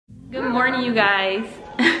Good morning, you guys.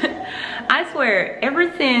 I swear, ever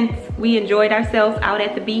since we enjoyed ourselves out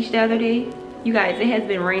at the beach the other day, you guys, it has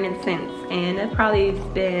been raining since, and it's probably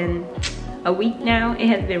been a week now. It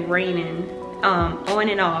has been raining on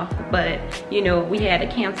and off, but you know, we had to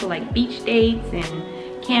cancel like beach dates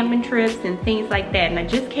and camping trips and things like that. And I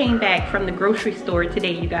just came back from the grocery store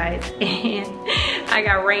today, you guys, and I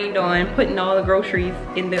got rained on putting all the groceries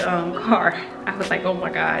in the car. I was like, oh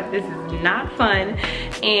my God, this is not fun.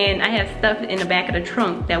 And I have stuff in the back of the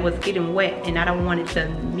trunk that was getting wet, and I don't want it to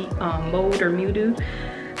mold or mildew.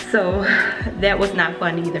 So that was not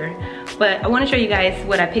fun either. But I want to show you guys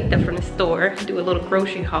what I picked up from the store, do a little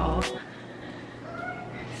grocery haul.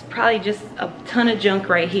 It's probably just a ton of junk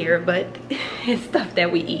right here, but it's stuff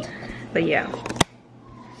that we eat. But yeah.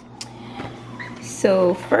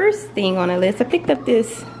 So first thing on the list, I picked up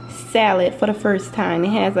this salad for the first time.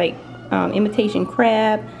 It has like imitation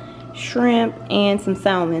crab, shrimp, and some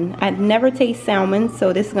salmon. I'd never taste salmon,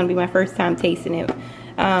 so this is gonna be my first time tasting it.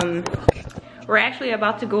 We're actually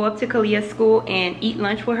about to go up to Kalia's school and eat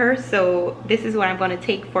lunch with her, so this is what I'm gonna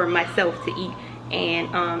take for myself to eat.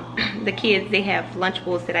 And the kids, they have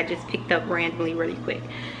Lunchables that I just picked up randomly really quick.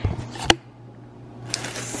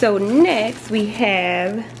 So next we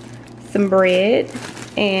have some bread,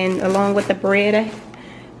 and along with the bread I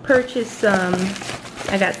purchased some,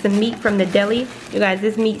 I got some meat from the deli. You guys,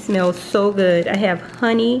 this meat smells so good. I have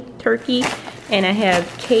honey turkey and I have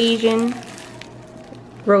Cajun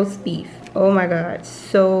roast beef. Oh my God,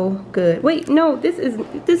 so good. Wait, no, this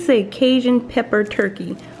is a Cajun pepper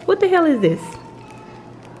turkey. What the hell is this?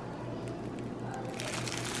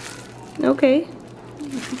 Okay,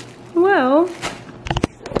 well,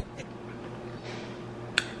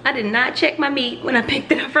 I did not check my meat when I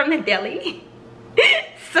picked it up from the deli.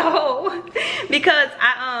 So, because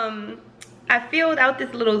I filled out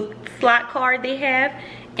this little slot card they have,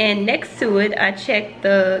 and next to it I checked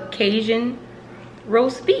the Cajun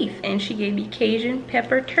roast beef, and she gave me Cajun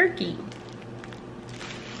pepper turkey.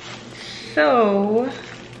 So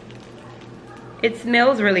it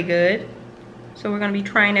smells really good, so we're gonna be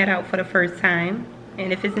trying that out for the first time,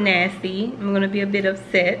 and if it's nasty, I'm gonna be a bit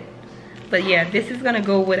upset. But yeah, this is gonna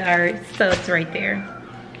go with our subs right there.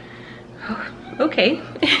 Okay.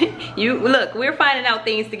 You look, we're finding out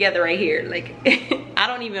things together right here. Like, I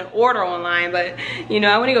don't even order online, but you know,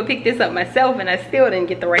 I want to go pick this up myself, and I still didn't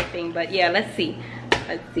get the right thing. But yeah, let's see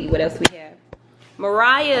what else we have.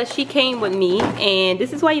 Mariah, she came with me, and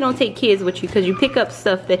this is why you don't take kids with you, because you pick up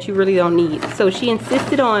stuff that you really don't need. So she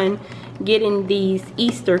insisted on getting these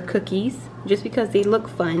Easter cookies just because they look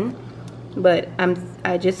fun, but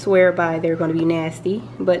I just swear by they're going to be nasty,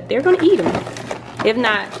 but they're going to eat them. If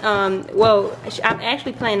not, well, I'm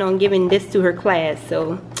actually planning on giving this to her class,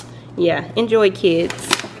 so yeah, enjoy, kids.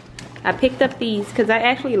 I picked up these because I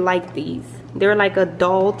actually like these. They're like a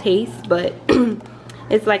dull taste, but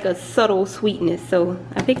it's like a subtle sweetness, so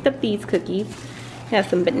I picked up these cookies. Have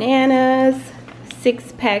some bananas,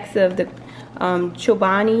 6 packs of the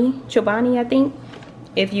Chobani, I think.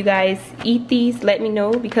 If you guys eat these, let me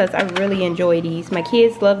know, because I really enjoy these. My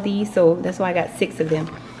kids love these, so that's why I got 6 of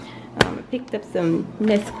them. I picked up some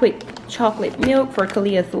Nesquik chocolate milk for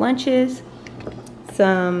Kalia's lunches,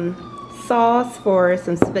 some sauce for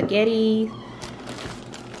some spaghetti.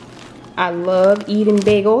 I love eating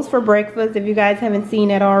bagels for breakfast, if you guys haven't seen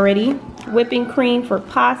that already. Whipping cream for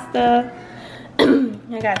pasta.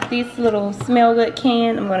 I got this little Smell Good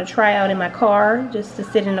can I'm going to try out in my car, just to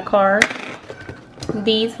sit in the car.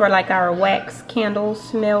 These for like our wax candle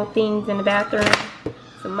smell things in the bathroom.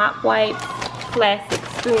 Some mop wipes, plastic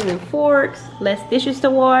spoons and forks, less dishes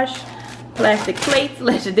to wash, plastic plates,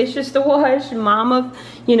 less dishes to wash. Mama,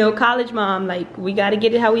 you know, college mom, like, we got to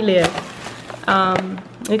get it how we live.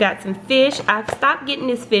 We got some fish. I've stopped getting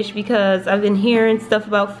this fish because I've been hearing stuff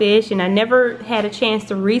about fish, and I never had a chance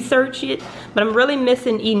to research it, but I'm really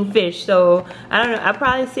missing eating fish. So I don't know, I'll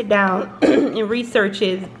probably sit down and research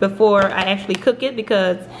it before I actually cook it,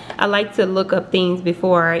 because I like to look up things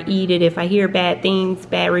before I eat it. If I hear bad things,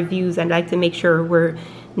 bad reviews, I'd like to make sure we're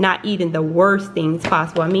not eating the worst things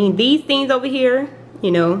possible. I mean, these things over here,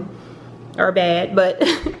 you know, are bad, but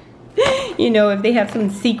you know, if they have some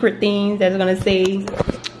secret things that's gonna say,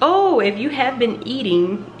 oh, if you have been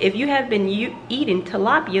eating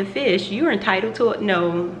tilapia fish, you're entitled to it.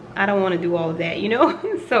 No, I don't want to do all of that, you know.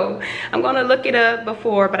 So I'm gonna look it up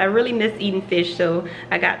before, but I really miss eating fish, so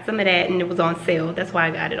I got some of that, and it was on sale. That's why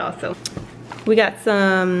I got it also. We got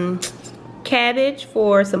some cabbage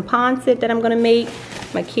for some pancit that I'm gonna make.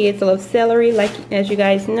 My kids love celery, like, as you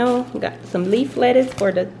guys know. We got some leaf lettuce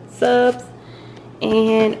for the subs.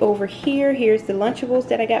 And over here, here's the Lunchables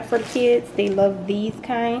that I got for the kids. They love these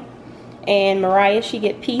kind. And Mariah, she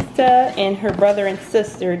get pizza, and her brother and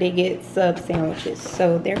sister, they get sub sandwiches.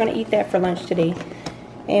 So they're gonna eat that for lunch today.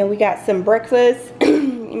 And we got some breakfast.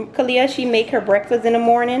 Kalia, she make her breakfast in the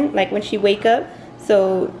morning, like when she wake up.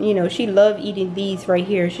 So, you know, she love eating these right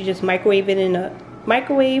here. She just microwave it in a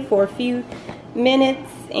microwave for a few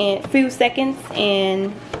minutes and few seconds.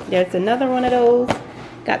 And there's another one of those.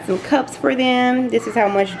 Got some cups for them. This is how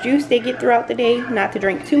much juice they get throughout the day. Not to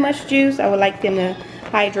drink too much juice. I would like them to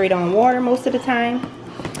hydrate on water most of the time.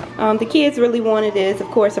 The kids really wanted this. Of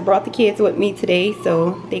course, I brought the kids with me today,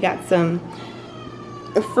 so they got some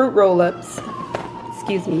fruit roll-ups.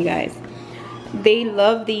 Excuse me, you guys. They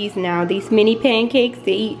love these now. These mini pancakes,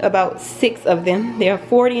 they eat about 6 of them. They are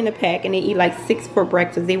 40 in a pack, and they eat like 6 for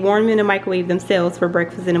breakfast. They warm them in the microwave themselves for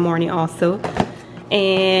breakfast in the morning also.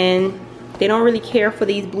 And they don't really care for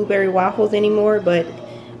these blueberry waffles anymore, but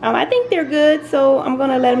I think they're good, so I'm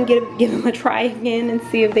gonna let them give them a try again and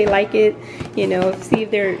see if they like it. You know, see if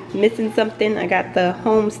they're missing something. I got the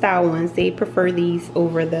home style ones. They prefer these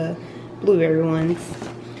over the blueberry ones.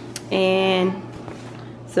 And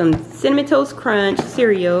some Cinnamon Toast Crunch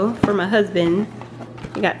cereal for my husband.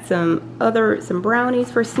 We got some brownies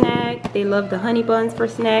for snack. They love the honey buns for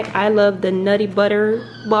snack. I love the nutty butter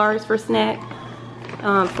bars for snack.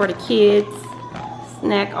 For the kids,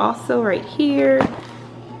 snack also right here.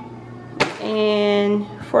 And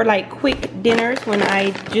for like quick dinners when I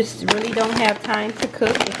just really don't have time to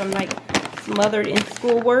cook, if I'm like smothered in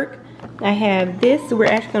schoolwork, I have this. We're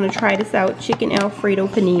actually going to try this out, chicken Alfredo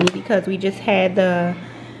panini, because we just had the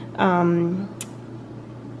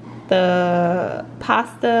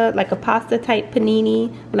pasta, like a pasta type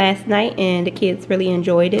panini last night, and the kids really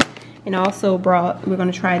enjoyed it. And also we're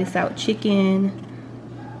going to try this out, chicken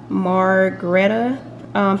margherita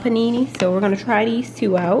panini. So we're going to try these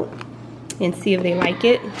 2 out and see if they like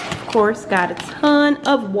it. Of course, got a ton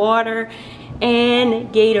of water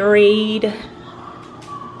and Gatorade.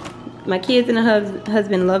 My kids and the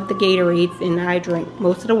husband love the Gatorades, and I drink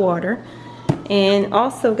most of the water. And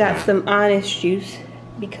also got some Honest juice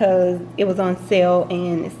because it was on sale,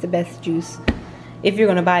 and it's the best juice if you're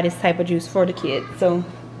gonna buy this type of juice for the kids. So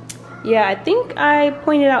yeah, I think I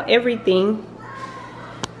pointed out everything.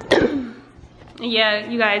 Yeah,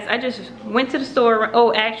 you guys, I just went to the store.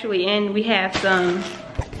 Oh, actually, and we have some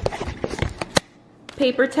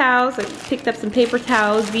paper towels. I picked up some paper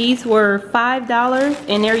towels. These were $5,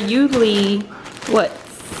 and they're usually what,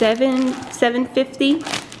 $7.50,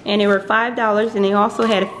 and they were $5, and they also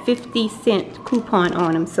had a 50-cent coupon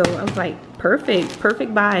on them. So I was like,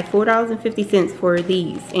 perfect buy. $4.50 for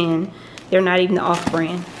these, and they're not even the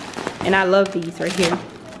off-brand. And I love these right here.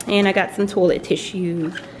 And I got some toilet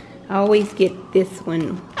tissue. I always get this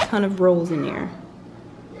one, a ton of rolls in there.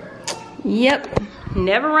 Yep,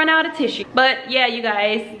 never run out of tissue. But yeah, you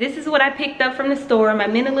guys, this is what I picked up from the store, my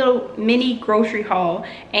mini grocery haul.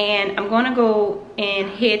 And I'm gonna go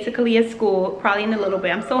and head to Kalia's school probably in a little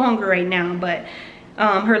bit. I'm so hungry right now, but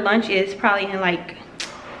her lunch is probably in like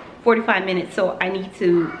 45 minutes. So I need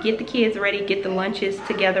to get the kids ready, get the lunches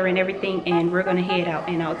together and everything, and we're gonna head out,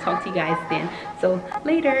 and I'll talk to you guys then. So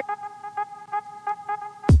later.